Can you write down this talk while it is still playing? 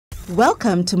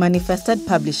Welcome to Manifested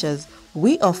Publishers.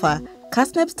 We offer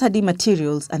KASNEB study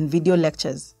materials and video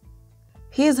lectures.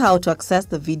 Here's how to access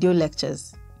the video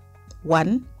lectures.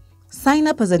 1. Sign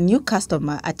up as a new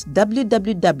customer at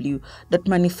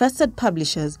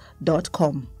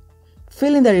www.manifestedpublishers.com.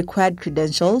 Fill in the required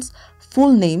credentials,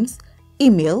 full names,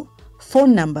 email,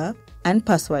 phone number, and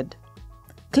password.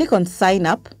 Click on Sign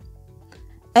Up.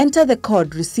 Enter the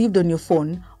code received on your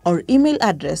phone or email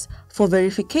address for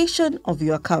verification of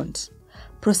your account.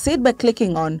 Proceed by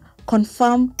clicking on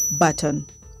Confirm button.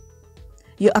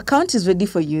 Your account is ready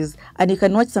for use and you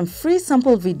can watch some free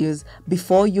sample videos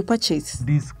before you purchase.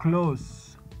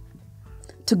 Disclose.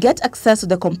 To get access to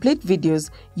the complete videos,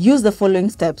 use the following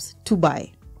steps to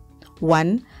buy.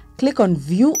 1. Click on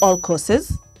View All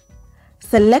Courses.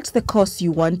 Select the course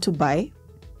you want to buy.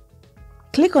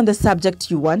 Click on the subject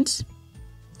you want.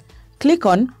 Click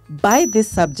on Buy this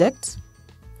subject.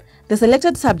 The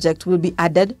selected subject will be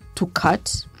added to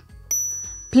cart.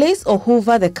 Place or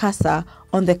hover the cursor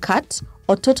on the cart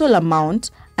or total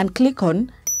amount and click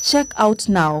on Check Out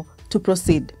Now to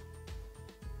proceed.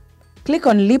 Click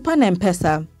on Lipa na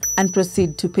M-Pesa and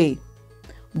proceed to pay.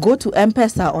 Go to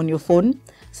M-Pesa on your phone,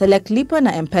 select Lipa na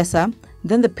M-Pesa,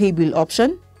 then the Pay Bill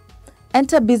option.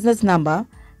 Enter business number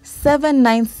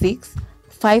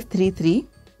 796533.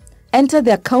 Enter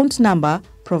the account number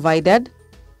provided.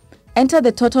 Enter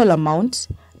the total amount,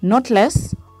 not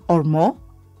less or more.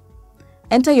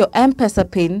 Enter your M-Pesa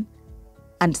PIN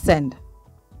and send.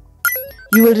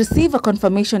 You will receive a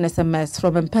confirmation SMS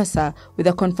from M-Pesa with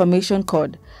a confirmation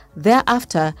code.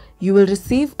 Thereafter, you will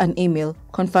receive an email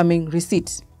confirming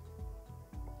receipt.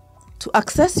 To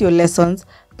access your lessons,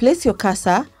 place your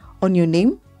cursor on your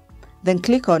name, then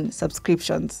click on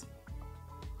Subscriptions.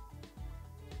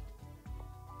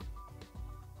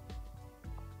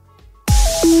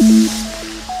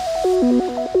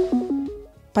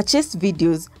 Purchased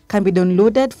videos can be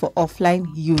downloaded for offline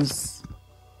use.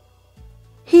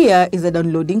 Here is the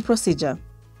downloading procedure.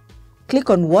 Click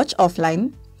on Watch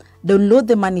Offline. Download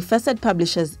the Manifested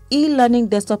Publishers e-learning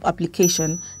desktop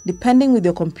application depending with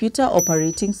your computer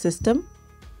operating system.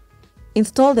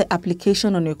 Install the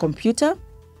application on your computer.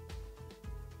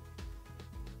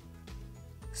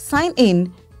 Sign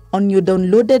in on your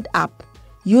downloaded app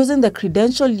using the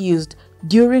credential used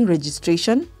during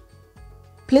registration.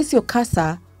 Place your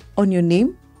cursor on your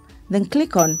name, then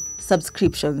click on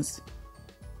Subscriptions.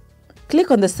 Click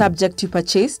on the subject you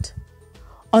purchased.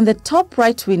 On the top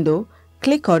right window,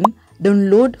 click on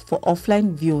Download for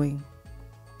offline viewing.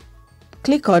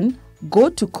 Click on Go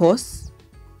to Course.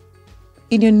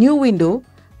 In your new window,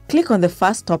 click on the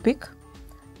first topic,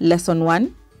 Lesson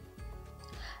 1.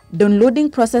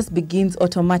 Downloading process begins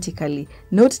automatically.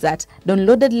 Note that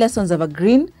downloaded lessons have a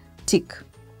green tick.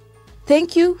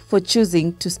 Thank you for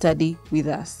choosing to study with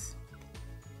us.